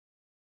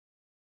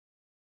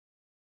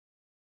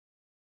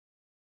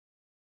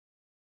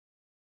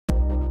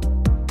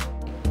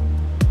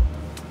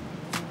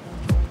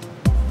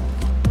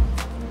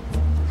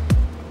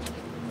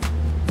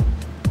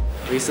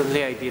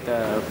Recently I did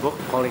a book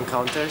called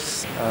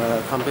Encounters,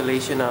 a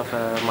compilation of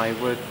my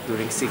work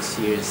during 6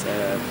 years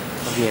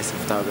of me as a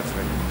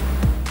photographer.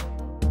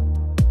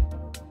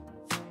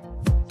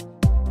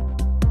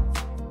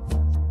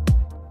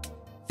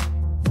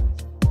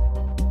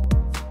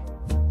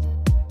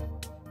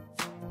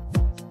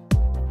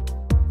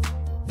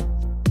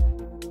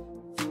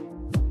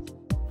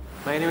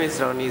 My name is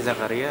Rony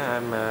Zakaria.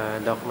 I'm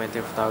a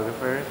documentary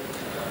photographer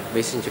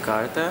based in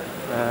Jakarta.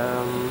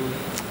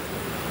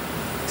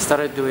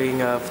 Started doing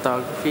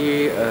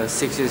photography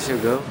 6 years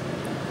ago.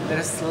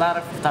 There's a lot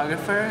of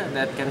photographer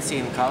that can see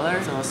in color,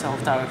 so some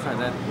photographer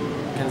that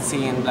can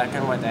see in black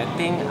and white. I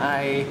think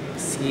I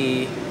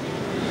see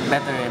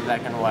better in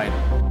black and white.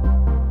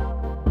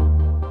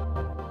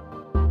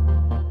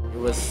 It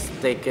was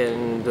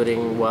taken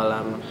while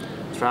I'm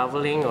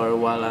traveling or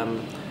while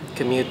I'm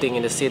commuting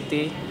in the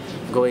city,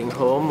 going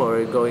home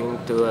or going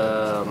to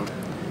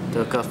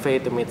a cafe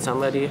to meet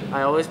somebody.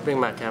 I always bring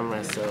my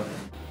camera, so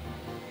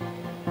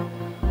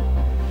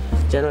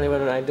generally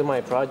when I do my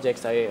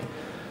projects, I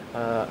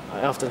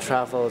often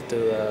travel to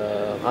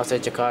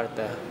outside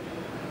Jakarta.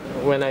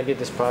 When I did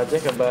this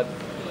project about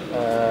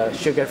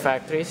sugar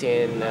factories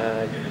in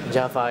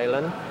Java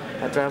Island,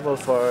 I traveled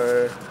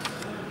for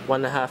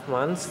 1.5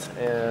 months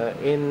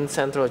in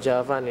central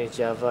Java and East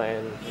Java,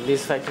 and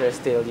these factories are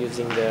still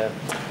using the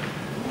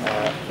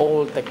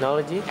old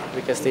technology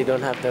because they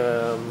don't have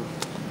the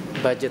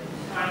budget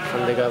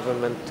from the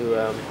government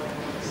to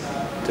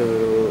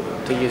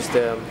use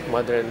the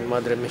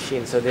modern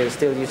machines. So they're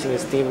still using the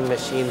steam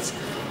machines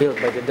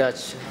built by the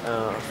Dutch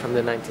from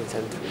the 19th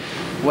century.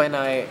 When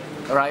I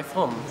arrive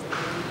home,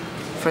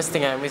 first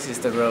thing I miss is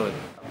the road.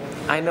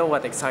 I know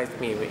what excites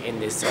me in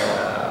these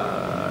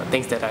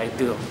things that I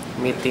do,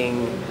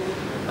 meeting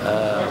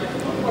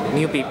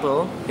new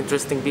people,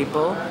 interesting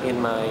people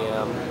in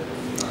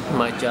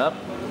my job,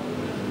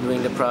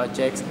 doing the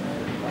projects,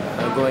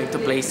 going to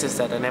places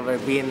that I've never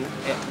been,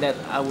 that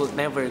I would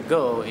never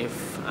go if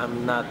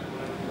I'm not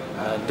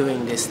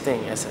doing this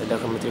thing as a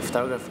documentary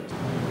photographer.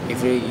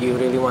 If you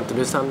really want to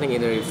do something,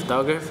 either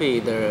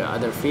photography, either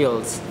other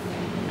fields,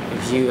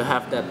 if you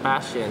have that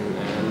passion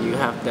and you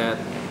have that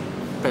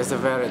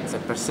perseverance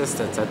and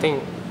persistence, I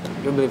think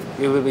you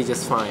will be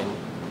just fine.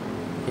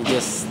 You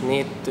just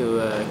need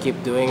to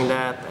keep doing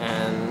that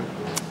and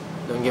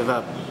don't give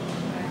up.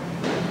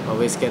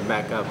 Always get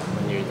back up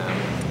when you're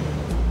down.